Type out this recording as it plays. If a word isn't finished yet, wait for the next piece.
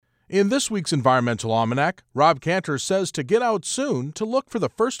In this week's Environmental Almanac, Rob Cantor says to get out soon to look for the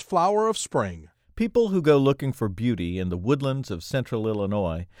first flower of spring. People who go looking for beauty in the woodlands of central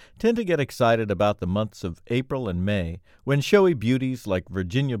Illinois tend to get excited about the months of April and May, when showy beauties like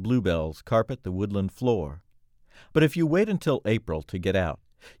Virginia bluebells carpet the woodland floor. But if you wait until April to get out,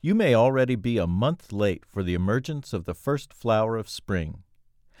 you may already be a month late for the emergence of the first flower of spring.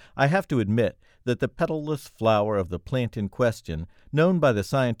 I have to admit that the petalless flower of the plant in question, known by the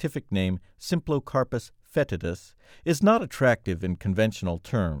scientific name Symplocarpus foetidus, is not attractive in conventional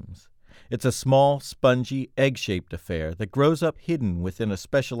terms. It's a small, spongy, egg-shaped affair that grows up hidden within a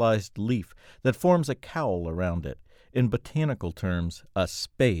specialized leaf that forms a cowl around it, in botanical terms, a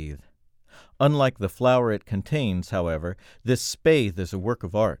spathe. Unlike the flower it contains, however, this spathe is a work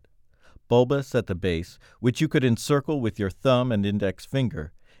of art. Bulbous at the base, which you could encircle with your thumb and index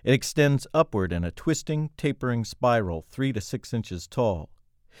finger, it extends upward in a twisting, tapering spiral 3 to 6 inches tall.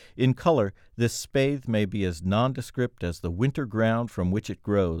 In color, this spathe may be as nondescript as the winter ground from which it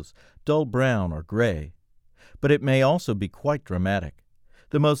grows, dull brown or gray. But it may also be quite dramatic.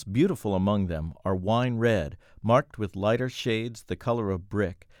 The most beautiful among them are wine red, marked with lighter shades the color of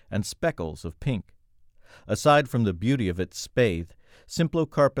brick, and speckles of pink. Aside from the beauty of its spathe,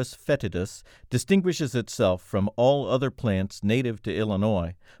 Symplocarpus foetidus distinguishes itself from all other plants native to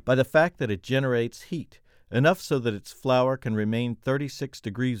Illinois by the fact that it generates heat, enough so that its flower can remain 36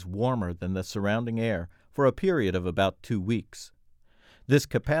 degrees warmer than the surrounding air for a period of about 2 weeks. This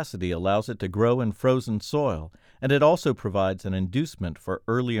capacity allows it to grow in frozen soil, and it also provides an inducement for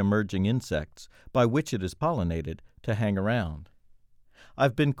early emerging insects, by which it is pollinated, to hang around.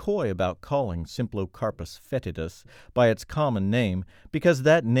 I've been coy about calling Symplocarpus foetidus by its common name because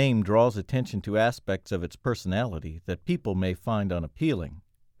that name draws attention to aspects of its personality that people may find unappealing.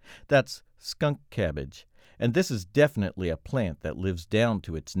 That's skunk cabbage, and this is definitely a plant that lives down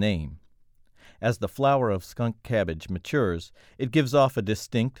to its name. As the flower of skunk cabbage matures, it gives off a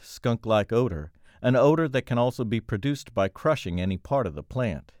distinct skunk-like odor, an odor that can also be produced by crushing any part of the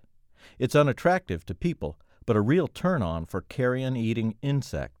plant. It's unattractive to people, but a real turn-on for carrion-eating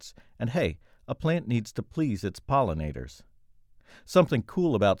insects, and hey, a plant needs to please its pollinators. Something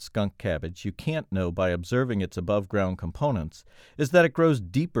cool about skunk cabbage you can't know by observing its above-ground components is that it grows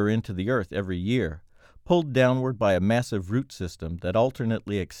deeper into the earth every year, pulled downward by a massive root system that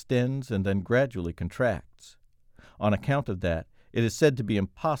alternately extends and then gradually contracts. On account of that, it is said to be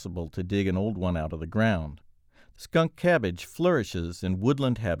impossible to dig an old one out of the ground. Skunk cabbage flourishes in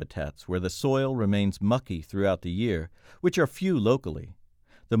woodland habitats where the soil remains mucky throughout the year, which are few locally.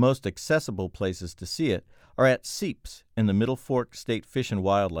 The most accessible places to see it are at Seeps in the Middle Fork State Fish and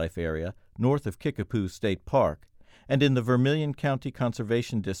Wildlife Area north of Kickapoo State Park, and in the Vermilion County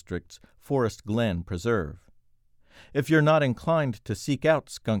Conservation District's Forest Glen Preserve. If you're not inclined to seek out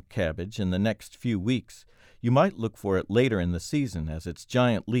skunk cabbage in the next few weeks, you might look for it later in the season as its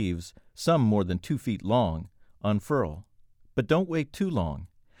giant leaves, some more than 2 feet long, unfurl. But don't wait too long.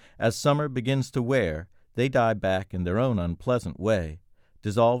 As summer begins to wear, they die back in their own unpleasant way,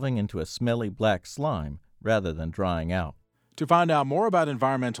 dissolving into a smelly black slime rather than drying out. To find out more about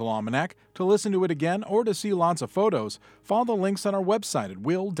Environmental Almanac, to listen to it again, or to see lots of photos, follow the links on our website at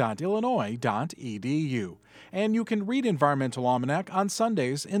will.illinois.edu. And you can read Environmental Almanac on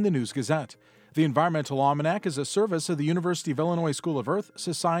Sundays in the News Gazette. The Environmental Almanac is a service of the University of Illinois School of Earth,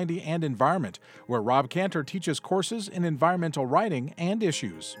 Society, and Environment, where Rob Cantor teaches courses in environmental writing and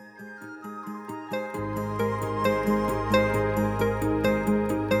issues.